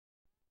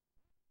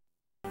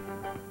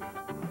Thank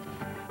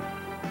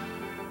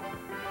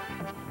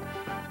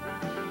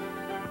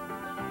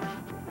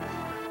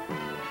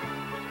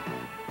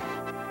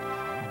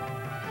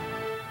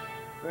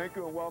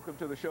you and welcome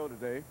to the show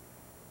today.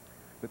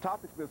 The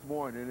topic this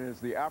morning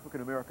is the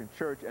African American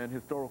Church and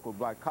historical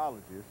black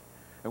colleges,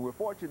 and we're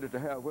fortunate to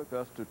have with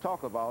us to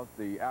talk about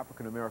the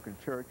African American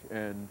Church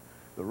and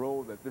the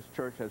role that this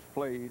church has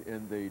played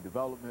in the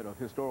development of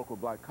historical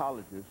black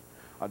colleges,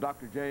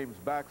 Dr.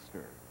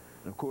 JBaxter.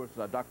 And of course,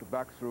 Dr.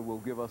 Baxter will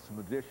give us some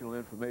additional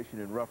information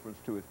in reference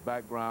to his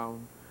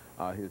background,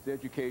 his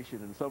education,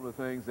 and some of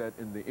the things that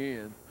in the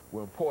end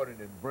were important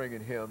in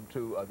bringing him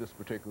to this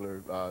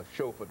particular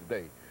show for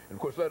today. And of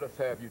course, let us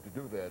have you to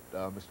do that,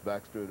 Mr.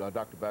 Baxter,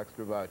 Dr.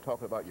 Baxter, by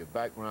talking about your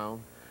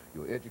background,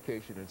 your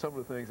education, and some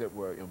of the things that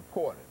were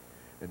important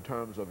in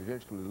terms of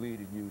eventually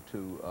leading you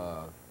to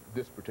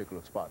this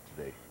particular spot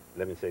today.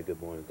 Let me say good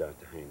morning,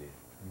 Dr. Haney,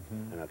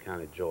 and I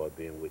kind of enjoy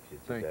being with you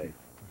today. Thank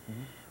you.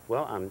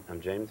 Well,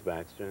 I'm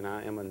JBaxter, and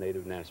I am a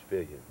native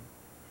Nashvilleian.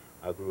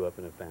 I grew up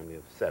in a family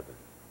of 7.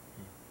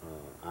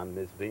 I'm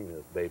Miss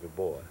Venus' baby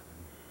boy.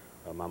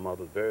 My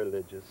mother's very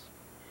religious.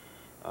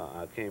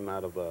 I came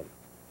out of a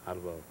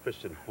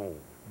Christian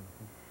home.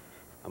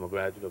 I'm a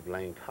graduate of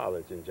Lane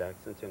College in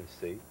Jackson,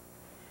 Tennessee,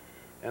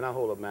 and I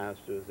hold a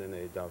master's and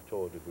a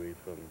doctoral degree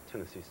from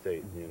Tennessee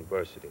State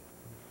University.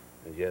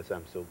 And yes,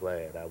 I'm so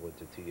glad I went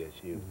to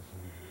TSU.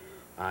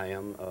 I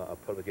am a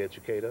public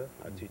educator.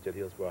 I teach at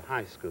Hillsborough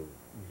High School,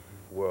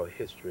 world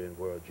history and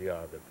world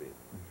geography.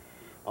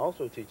 I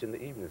also teach in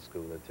the evening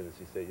school at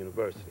Tennessee State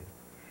University,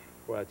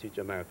 where I teach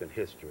American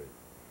history.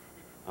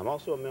 I'm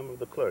also a member of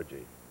the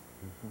clergy.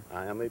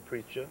 I am a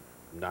preacher,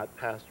 not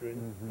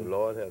pastoring. The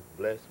Lord has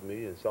blessed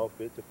me and saw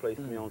fit to place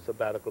me on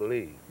sabbatical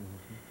leave.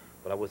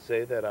 But I would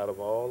say that out of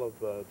all of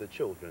the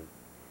children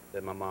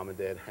that my mom and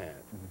dad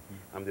had,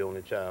 I'm the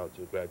only child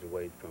to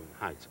graduate from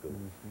high school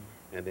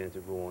and then to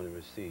go on and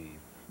receive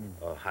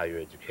higher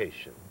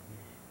education.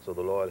 So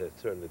the Lord has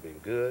certainly been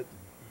good,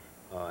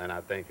 and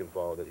I thank him for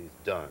all that he's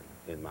done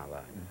in my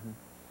life.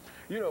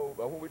 You know,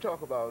 when we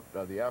talk about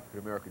the African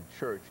American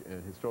Church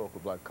and historical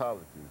black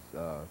colleges,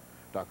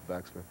 Dr.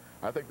 Baxter,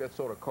 I think that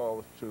sort of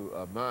calls to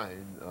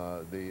mind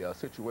the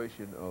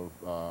situation of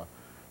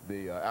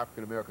the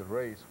African American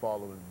race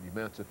following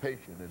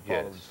emancipation and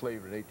following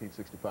slavery in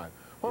 1865.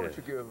 Why don't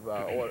you give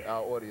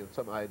our audience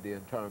some idea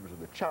in terms of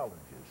the challenges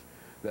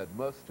that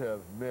must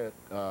have met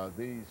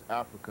these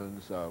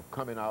Africans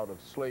coming out of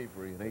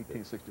slavery in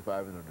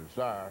 1865 and a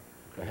desire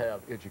to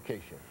have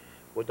education?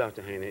 Well,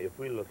 Dr. Haney, if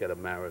we look at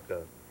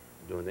America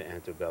during the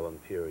antebellum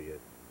period,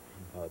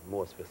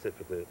 more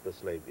specifically the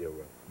slave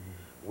era,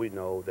 we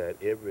know that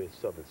every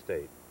southern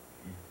state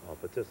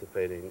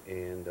participating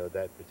in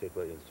that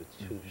particular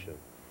institution,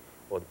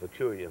 or the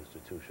peculiar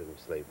institution of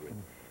slavery,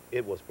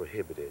 it was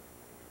prohibited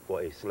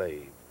for a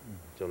slave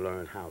to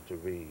learn how to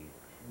read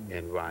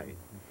and write.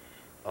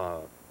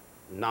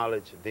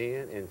 Knowledge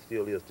then and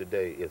still is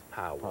today is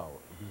power.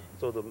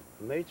 So the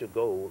major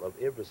goal of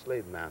every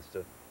slave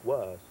master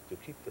was to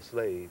keep the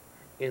slave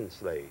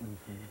enslaved,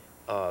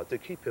 to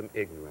keep him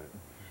ignorant,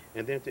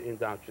 and then to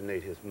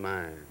indoctrinate his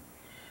mind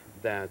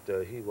that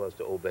he was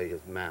to obey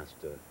his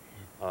master,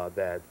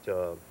 that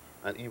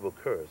an evil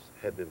curse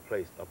had been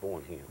placed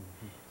upon him.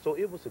 So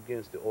it was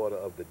against the order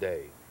of the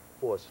day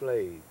for a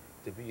slave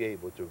to be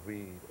able to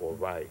read or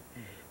write,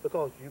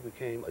 because you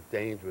became a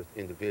dangerous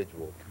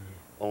individual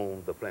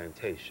on the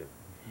plantation.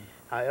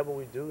 However,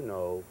 we do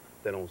know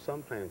that on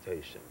some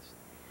plantations,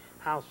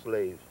 house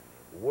slaves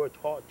were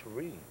taught to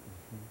read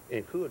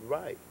and could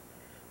write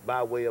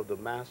by way of the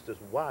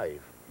master's wife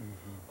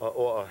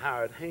or a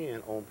hired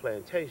hand on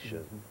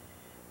plantation.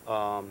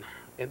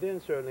 And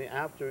then certainly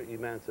after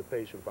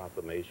Emancipation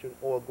Proclamation,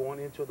 or going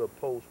into the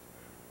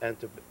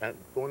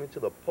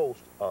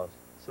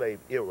post-slave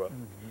era,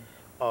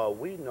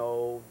 we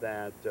know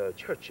that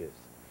churches,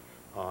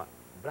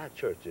 black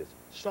churches,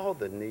 saw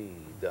the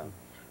need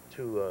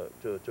to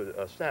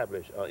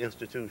establish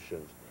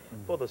institutions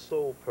for the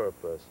sole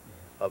purpose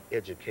of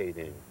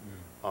educating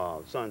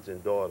sons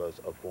and daughters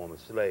of former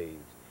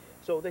slaves.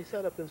 So they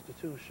set up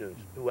institutions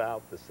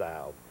throughout the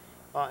South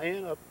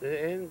and up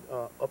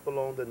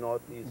along the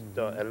Northeast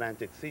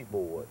Atlantic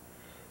seaboard.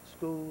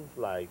 Schools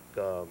like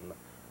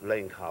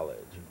Lane College,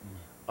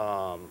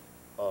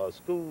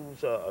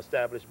 schools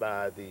established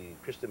by the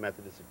Christian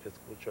Methodist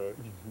Episcopal Church,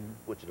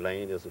 which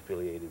Lane is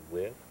affiliated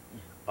with,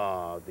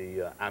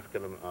 the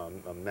African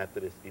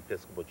Methodist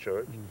Episcopal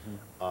Church,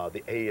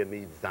 the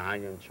AME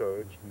Zion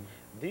Church.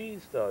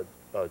 These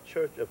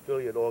church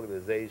affiliate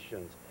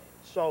organizations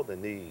saw the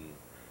need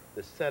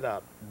to set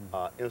up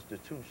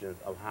institutions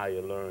of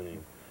higher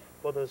learning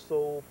for the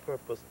sole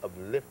purpose of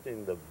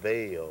lifting the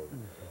veil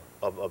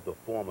of the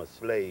former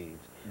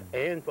slaves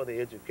and for the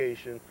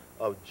education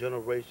of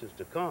generations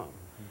to come.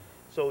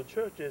 So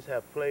churches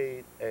have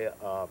played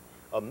a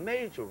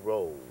major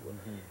role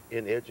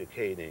in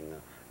educating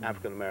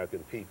African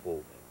American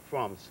people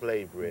from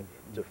slavery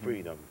to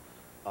freedom.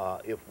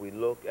 If we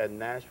look at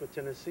Nashville,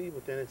 Tennessee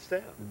within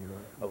itself,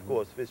 of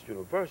course, Fisk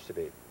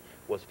University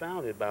was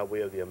founded by way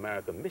of the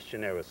American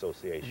Missionary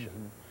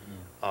Association.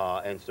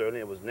 And certainly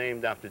it was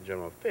named after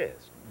General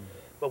Fisk.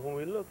 But when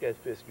we look at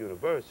Fisk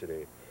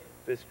University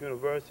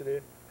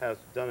has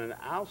done an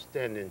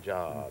outstanding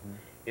job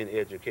in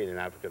educating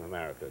African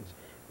Americans.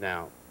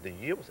 Now, the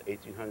year was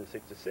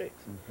 1866.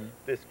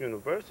 Fisk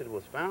University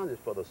was founded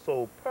for the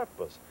sole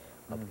purpose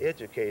of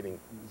educating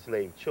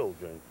slave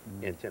children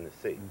in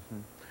Tennessee.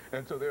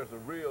 And so there's a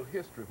real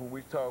history when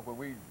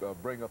we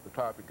bring up the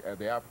topic at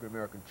the African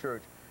American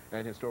Church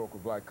and historical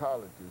black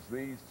colleges.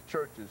 These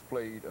churches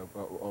played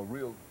a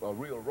real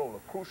role,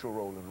 a crucial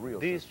role in the real.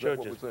 These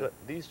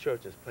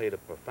churches played a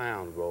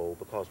profound role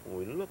because when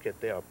we look at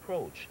their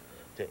approach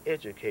to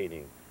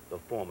educating the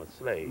former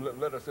slaves.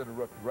 Let us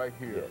interrupt right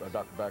here, Yes.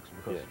 Dr. Baxter,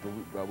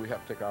 because we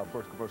have to take our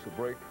first commercial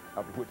break,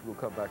 after which we'll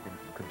come back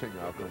and continue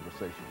our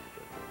conversation.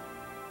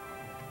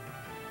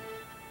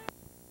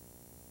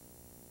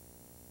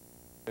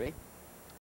 Ready?